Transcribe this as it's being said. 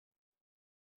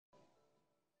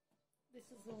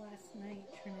This is the last night,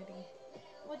 Trinity.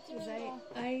 What do you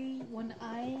mean? When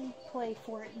I play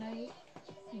Fortnite,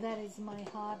 that is my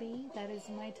hobby. That is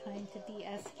my time to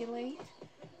de-escalate.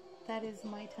 That is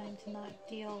my time to not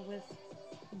deal with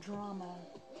drama.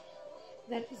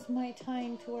 That is my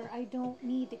time to where I don't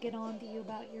need to get on to you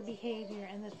about your behavior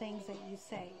and the things that you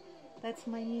say. That's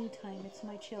my me time. It's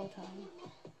my chill time.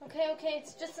 Okay,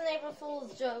 it's just an April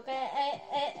Fool's joke.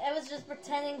 I was just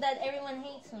pretending that everyone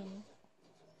hates me.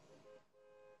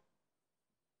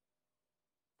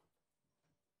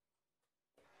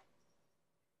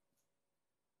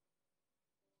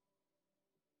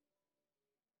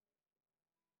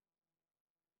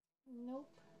 Nope.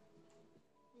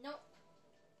 Nope.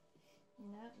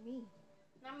 Not me.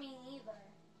 Not me either.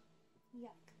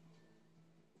 Yuck.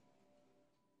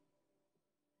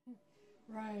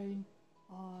 Rain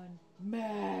on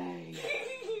me.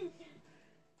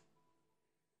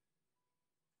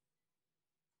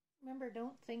 Remember,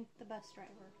 don't thank the bus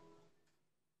driver.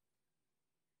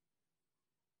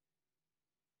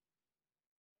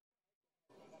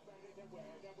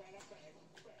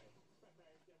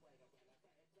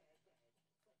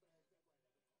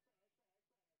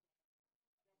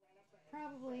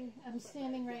 Probably. I'm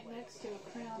standing right next to a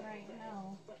crown right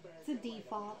now. It's a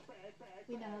default.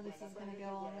 We know how this is going to go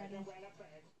already.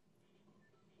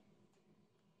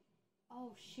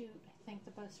 Oh shoot, I thanked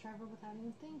the bus driver without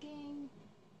even thinking.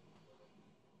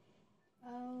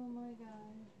 Oh my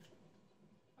god.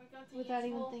 Without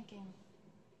even thinking.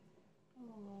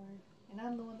 Oh Lord. And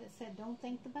I'm the one that said, don't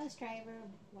thank the bus driver.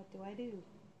 What do?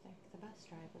 Thank the bus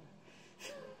driver.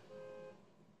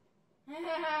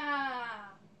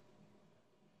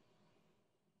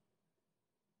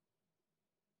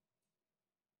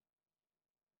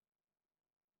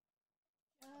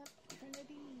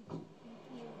 Trinity. Thank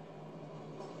you.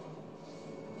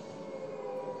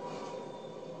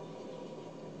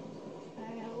 I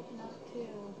hope not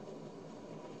too.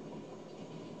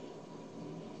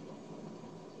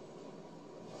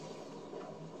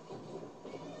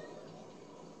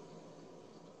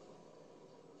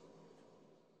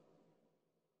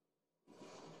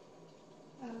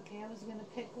 Okay, I was going to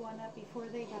pick one up before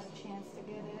they got a chance to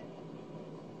get it.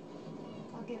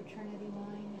 I'll give Trinity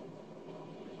mine.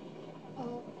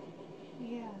 Oh,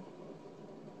 yeah.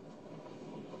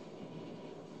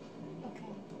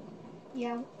 Okay.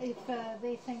 Yeah, if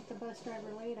they think the bus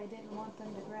driver late, I didn't want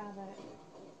them to grab it.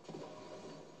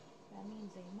 That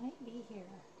means they might be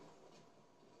here.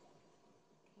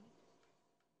 Okay.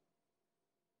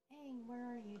 Hey, where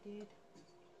are you, dude?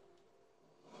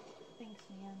 Thanks,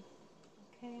 man.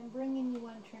 Okay, I'm bringing you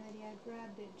one, Trinity. I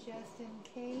grabbed it just in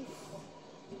case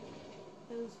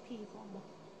those people.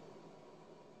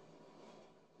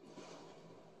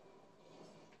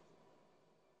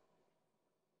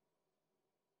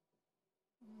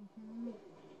 Mm-hmm.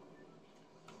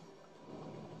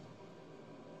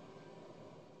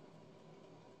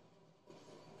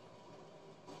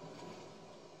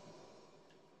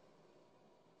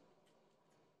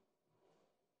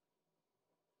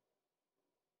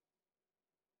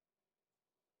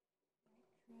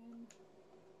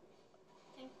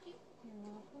 Thank you. You're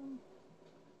welcome.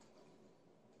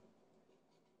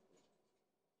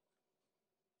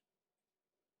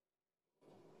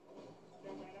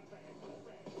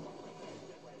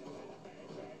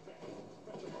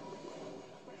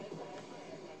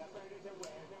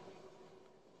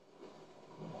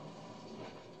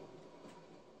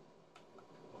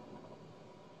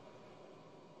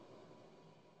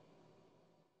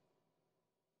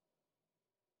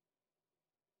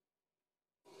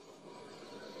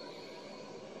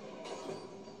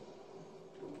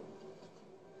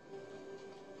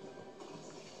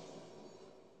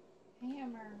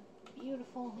 Hammer.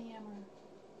 Beautiful hammer.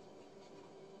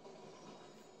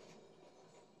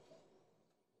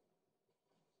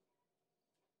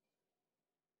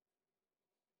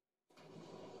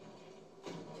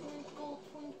 Twinkle,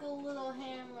 twinkle, little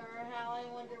hammer, how I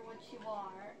wonder what you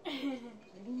are. Pretty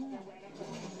much.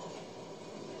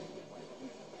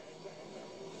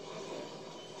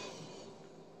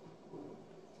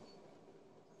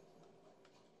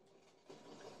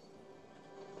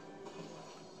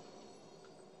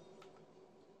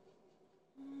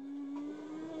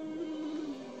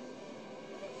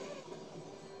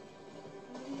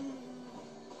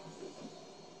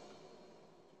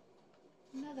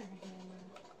 Another hammer.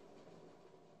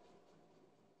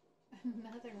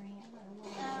 Another hammer.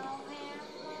 Oh,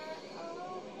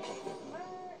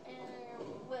 hammer, and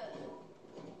wood.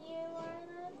 You are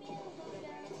the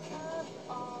musician of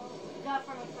all. Got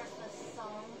from a Christmas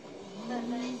song.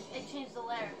 They changed the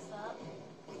lyrics up.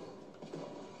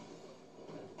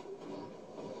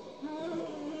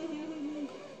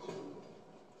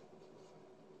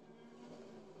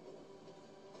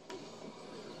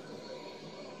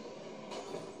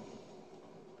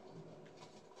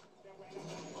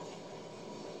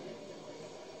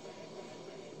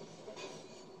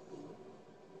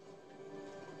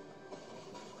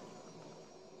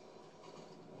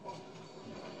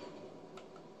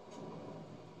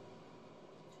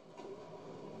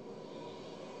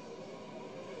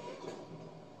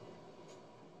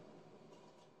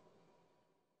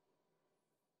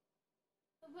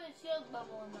 shield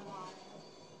bubble in the water.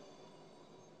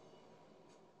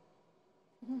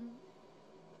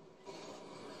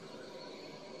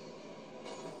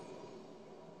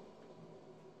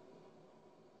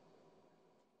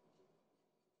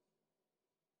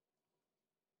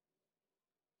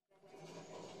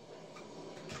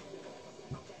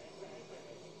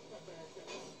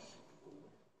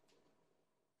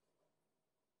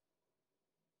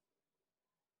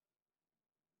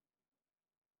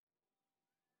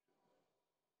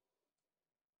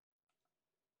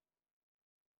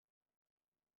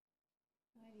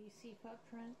 Do you see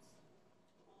footprints?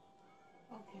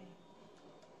 Okay.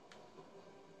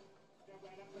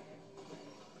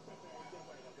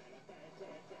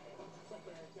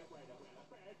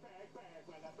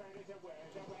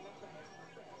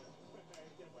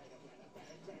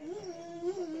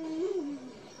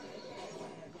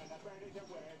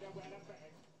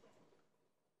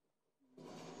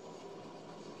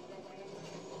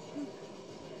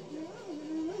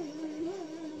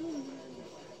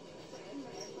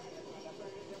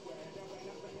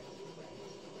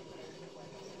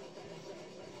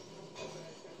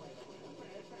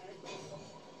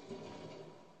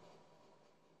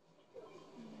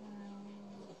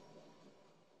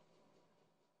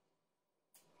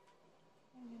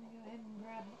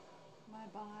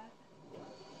 Bot.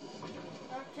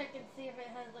 I'll check and see if it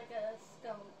has like a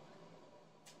scope.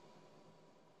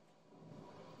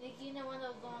 You know, one of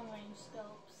those long range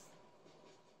scopes.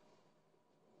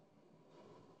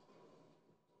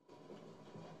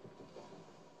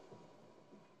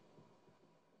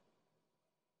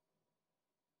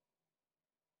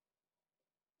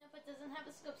 Nope, it doesn't have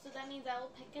a scope, so that means I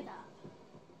will pick it up.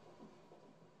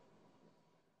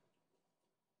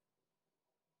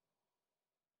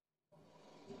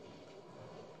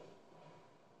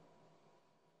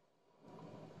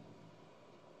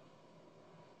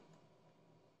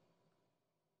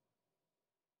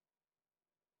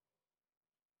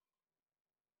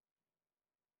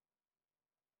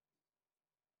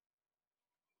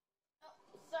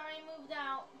 Sorry, moved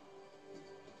out.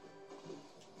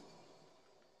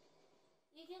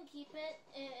 You can keep it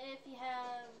if you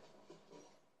have...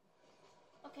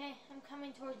 Okay, I'm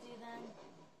coming towards you then.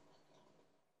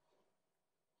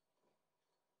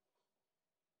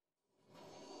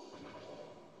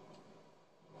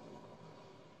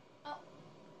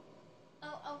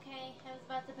 Oh, okay. I was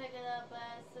about to pick it up,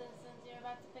 but since you're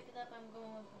about to pick it up, I'm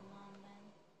going with my mom then.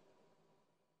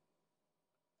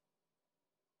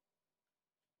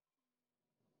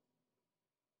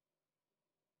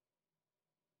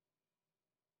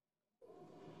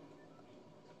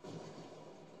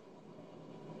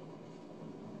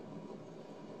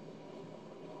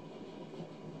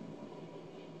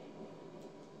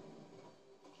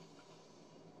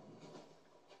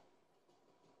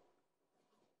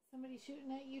 Somebody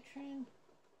shooting at you, Trin?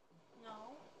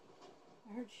 No.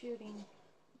 I heard shooting.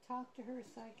 Talk to her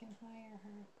so I can hire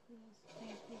her, please.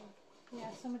 Thank you. Yeah,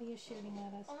 somebody is shooting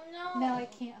at us. Oh no! Now I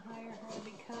can't hire her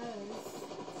because...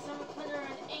 Someone put her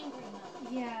in angry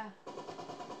mode. Yeah.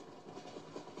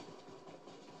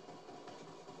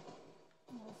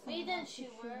 Well, you didn't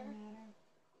shoot her.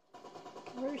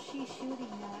 Where is she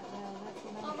shooting at, though? That's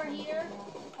what I'm over here?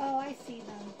 Oh, I see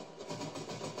them.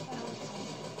 Oh, okay.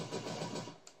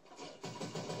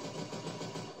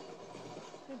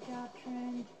 Good job,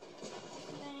 Trin.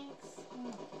 Thanks.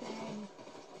 Oh, dang.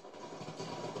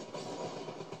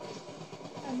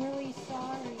 I'm really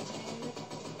sorry, dude.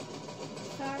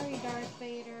 Sorry, Darth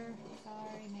Vader.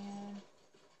 Sorry, man.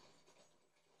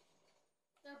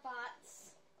 They're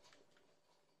bots.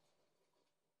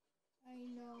 I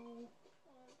know.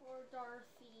 Oh, poor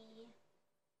Dorothy.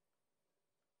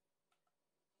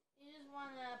 You just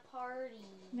want a party.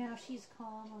 Now she's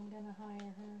calm. I'm gonna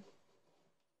hire her.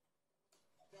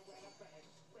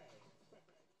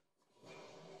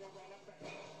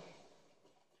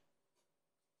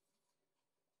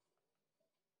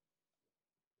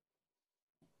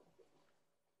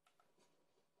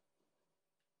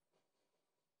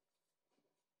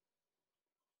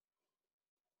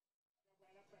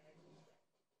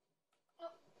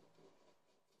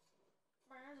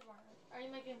 Are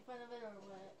you making fun of it or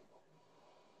what?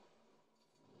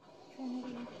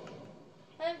 Trinity.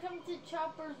 I'm coming to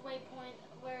Chopper's waypoint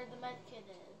where the med kit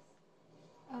is.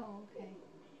 Oh, okay.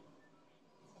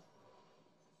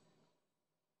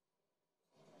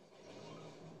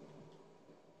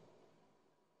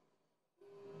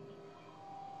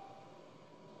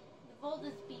 The Volt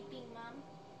is beeping, Mom.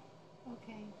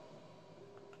 Okay.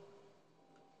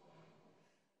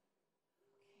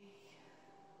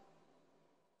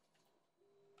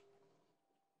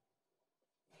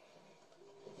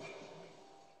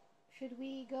 Should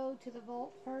we go to the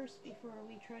vault first before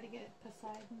we try to get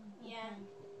Poseidon? Yeah. Okay.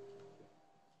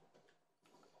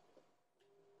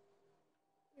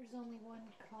 There's only one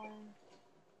car.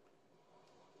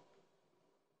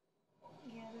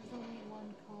 Yeah, there's only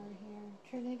one car here.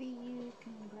 Trinity, you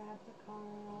can grab the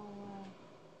car.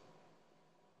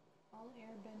 I'll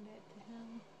airbend it to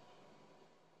him.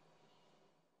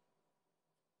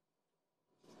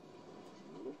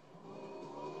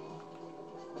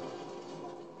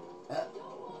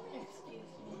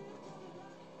 Excuse me.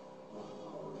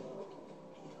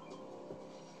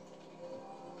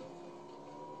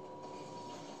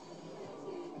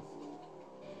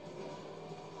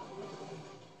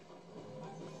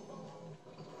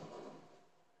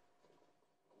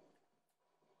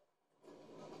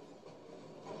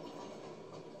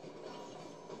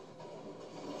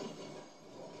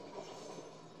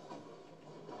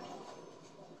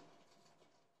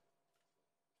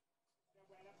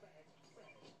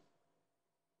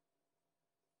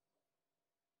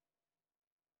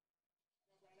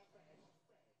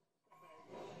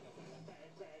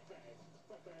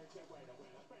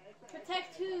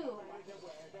 Protect who?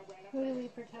 Who do we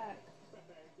protect?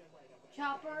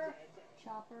 Chopper?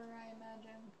 Chopper, I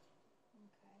imagine.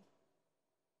 Okay.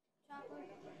 Chopper?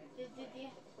 Did you?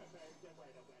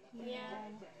 Yeah.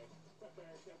 Yeah.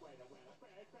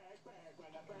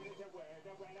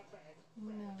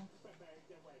 No.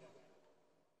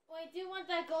 Oh, I do want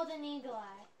that golden eagle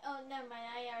eye. Oh, never mind.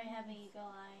 I already have an eagle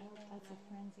eye. Oh, Never that's a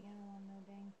mind. frenzy. I don't want no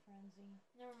dang frenzy.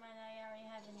 Never mind. I already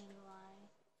have an eagle eye.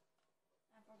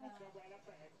 I forgot.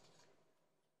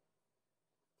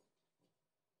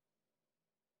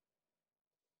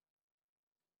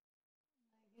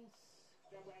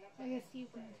 I guess you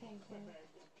can take it.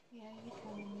 Yeah, you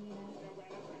kind of need it.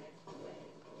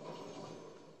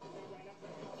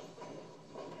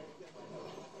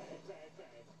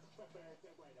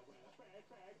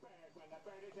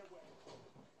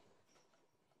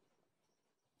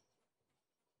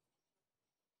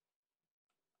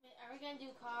 Wait, are we gonna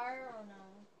do car or no?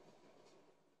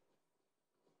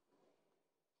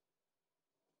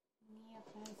 Yep,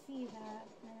 I see that.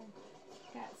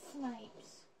 Got snipes.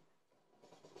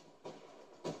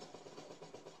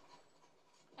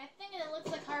 I think it looks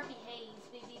like Harvey Hayes,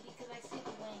 maybe because I see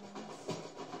the wings.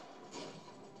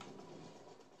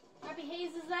 Harvey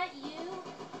Hayes, is that you?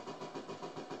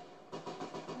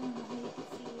 I don't know how you could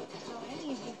see, how any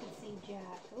of you could see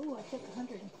Jack. Oh, I took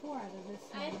 104 out of this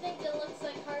one. I think it looks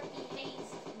like Harvey Hayes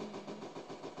to me.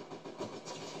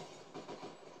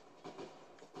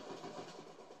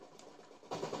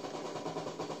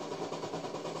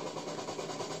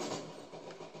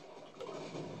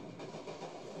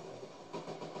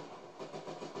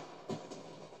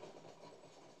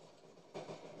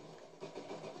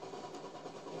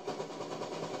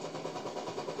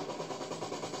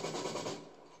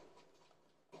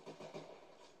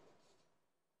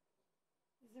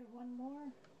 Is there one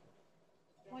more?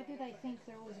 Why did I think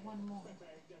there was one more?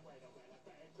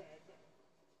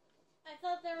 I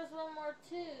thought there was one more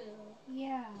too.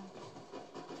 Yeah.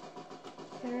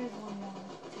 There is one more.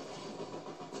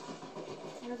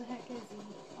 Where the heck is he?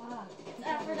 Ah. It's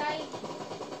Aphrodite.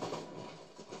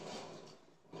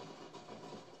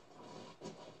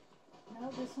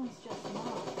 No, this one's just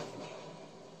knocked.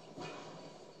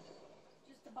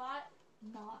 Just a bot.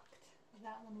 Knocked.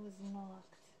 That one was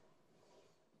knocked.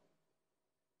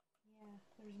 Yeah,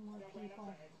 there's more people.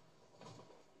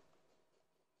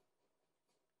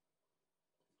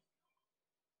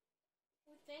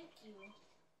 Oh, thank you.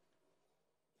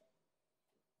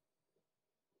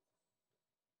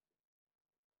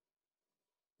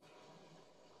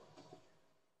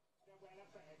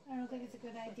 I don't think it's a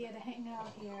good idea to hang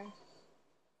out here.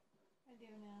 I do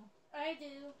now. I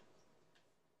do.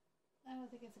 I don't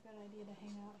think it's a good idea to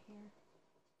hang out here.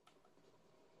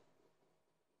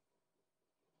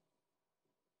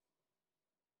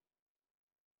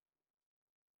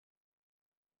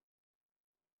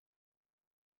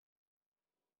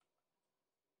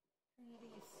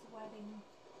 Trinity is sweating.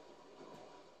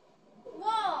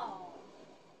 Whoa!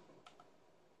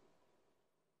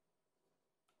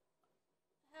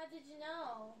 How did you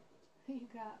know? You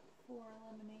got 4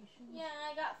 eliminations. Yeah,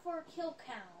 I got 4 kill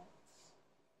counts.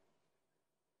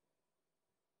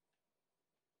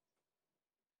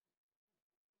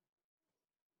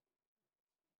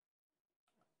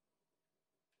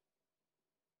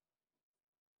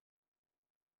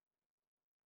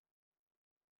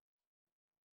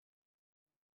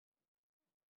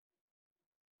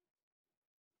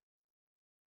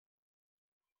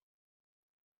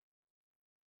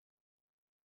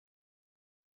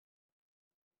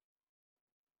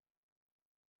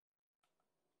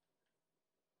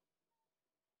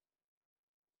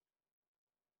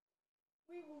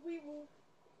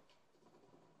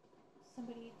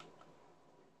 Somebody,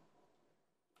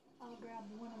 I'll grab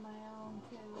one of my own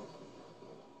too.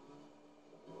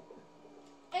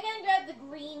 I'm gonna grab the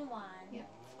green one. Yep,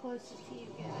 it's closest to you,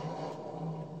 get it.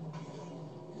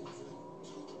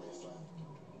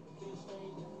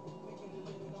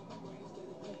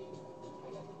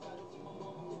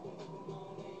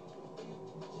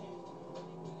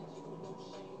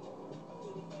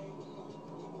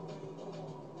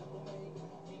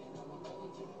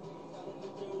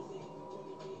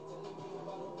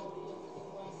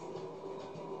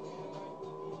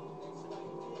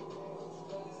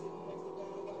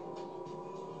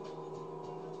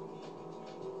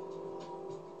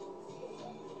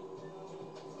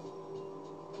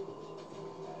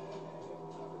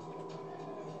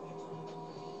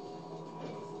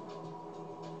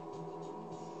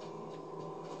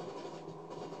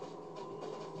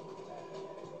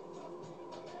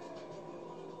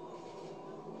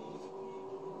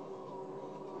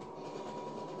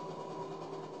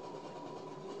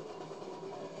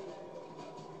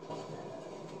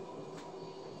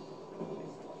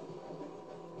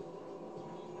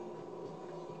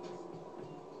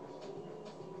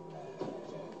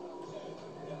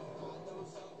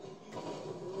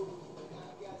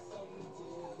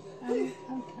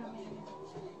 I'm coming.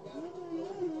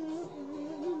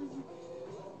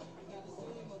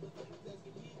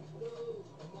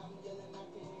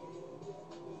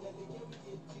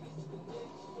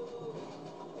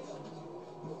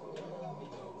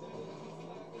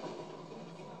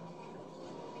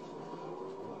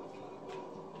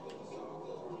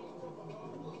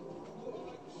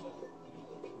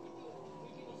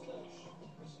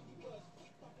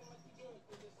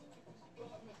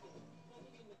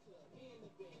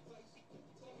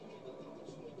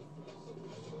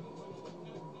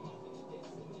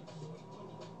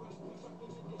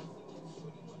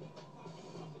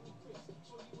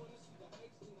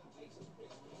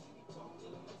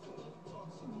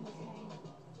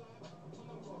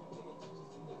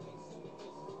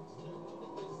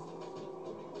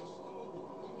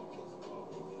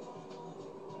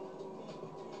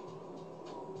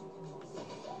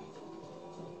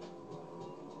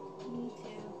 Me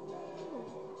too.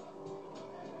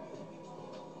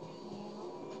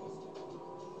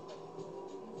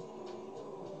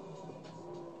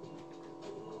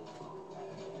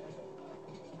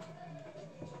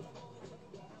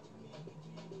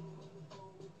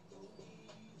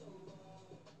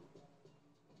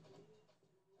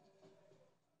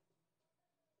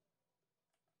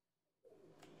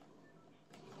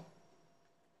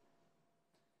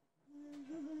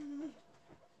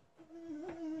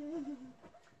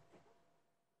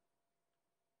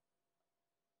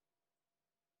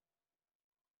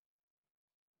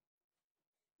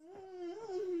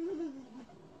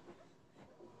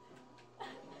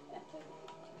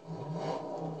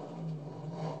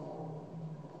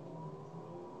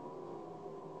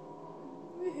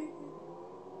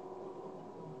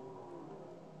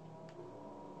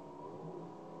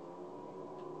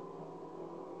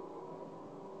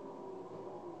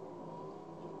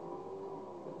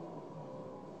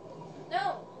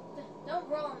 No! Don't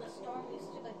roll in the storm, you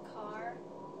stupid car.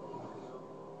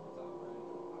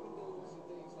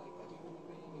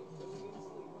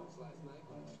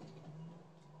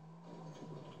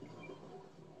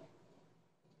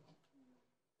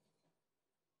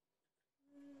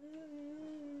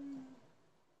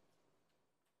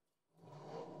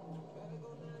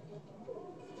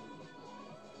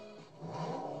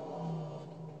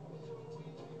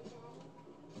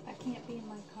 I can't be in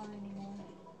my car anymore.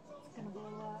 It's gonna blow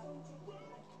up.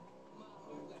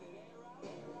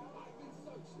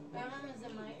 My mom is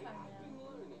in my car now.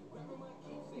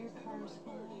 Your car's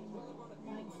fine.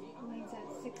 Mine's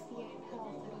at 68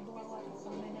 health. It'll blow up for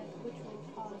a minute, which will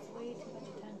cause way too much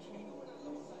tension.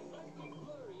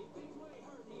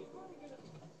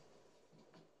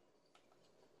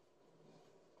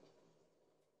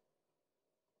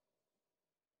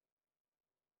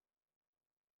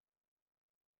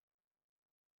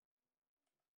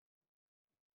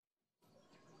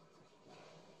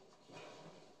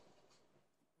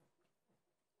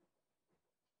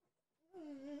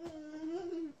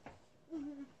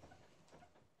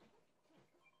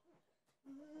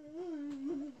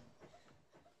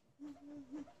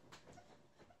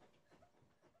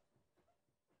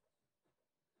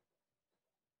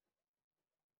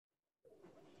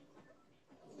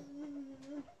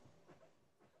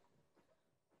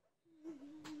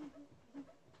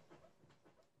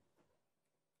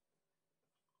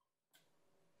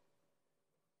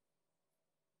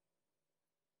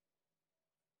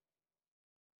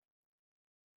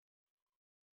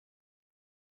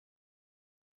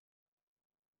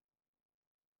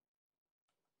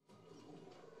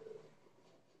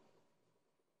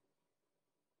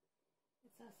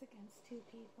 against two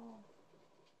people.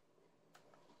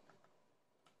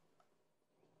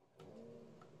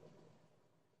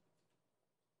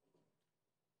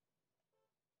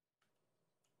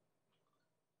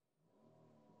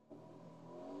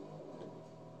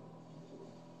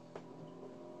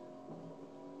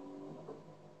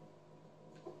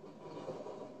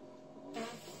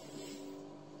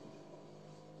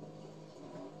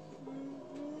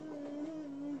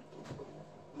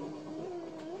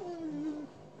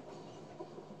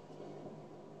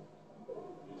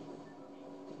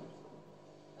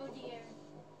 Oh dear.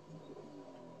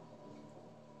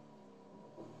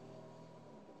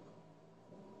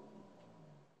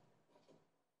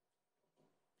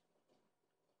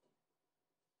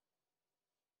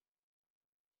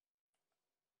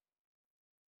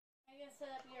 I guess set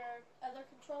up your other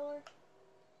controller.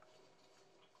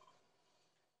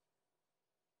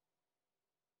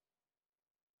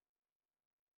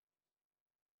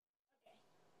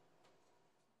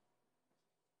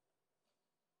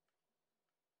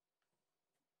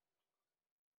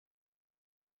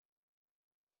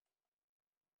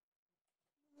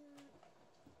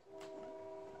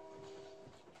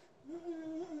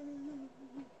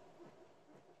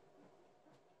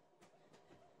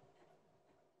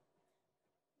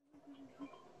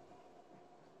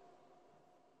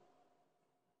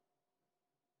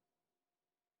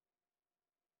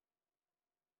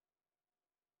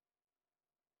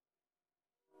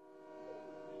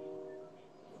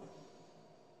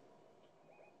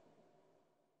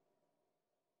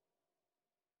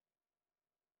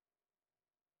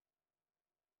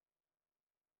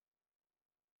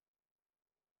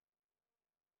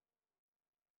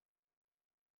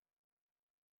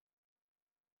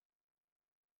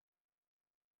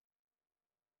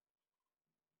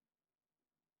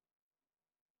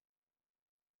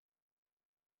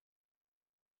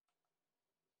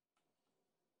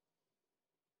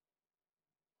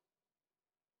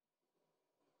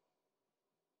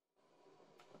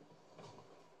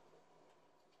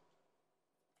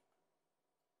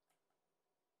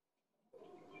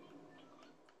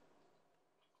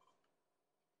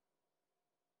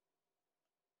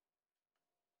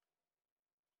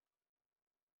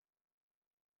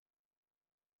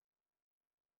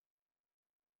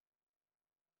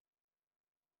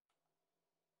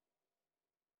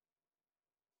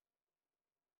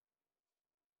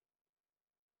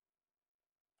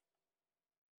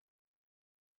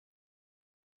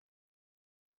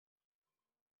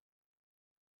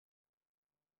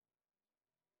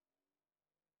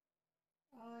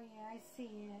 Oh yeah, I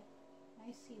see it.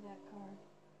 I see that card.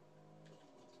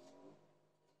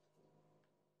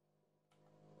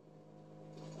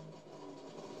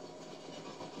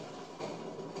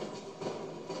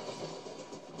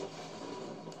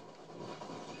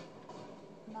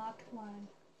 Knocked one.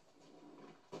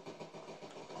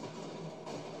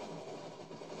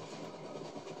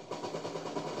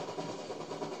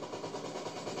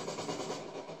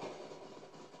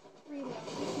 Reload.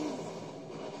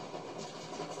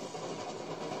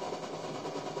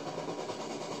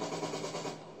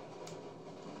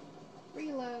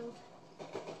 Reload.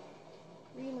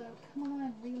 Reload. Come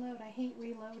on, reload. I hate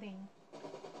reloading.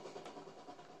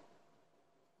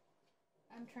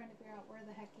 I'm trying to figure out where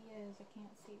the heck he is. I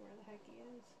can't see where the heck he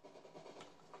is.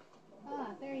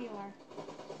 Ah, there you are.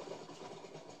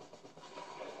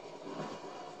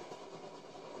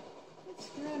 Quit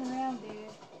screwing around,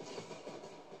 dude.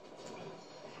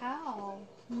 How?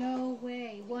 No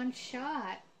way. One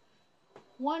shot.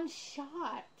 One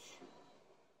shot.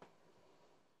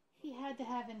 He had to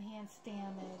have enhanced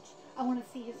damage. I want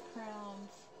to see his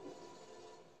crowns.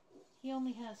 He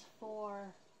only has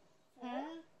 4.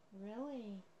 Huh?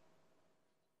 Really?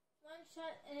 One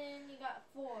shot and you got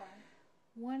 4.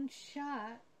 One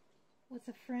shot was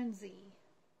a frenzy.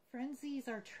 Frenzies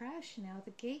are trash now.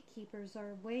 The gatekeepers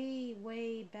are way,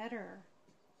 way better.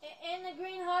 And the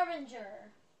Green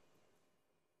Harbinger.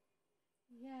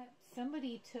 Yeah,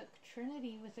 somebody took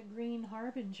Trinity with a Green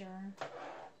Harbinger.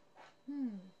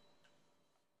 Can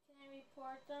I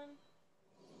report them?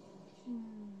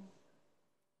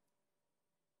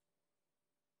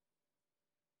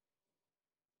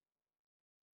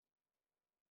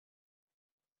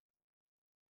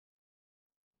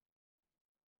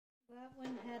 That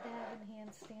one had to have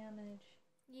enhanced damage.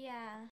 Yeah.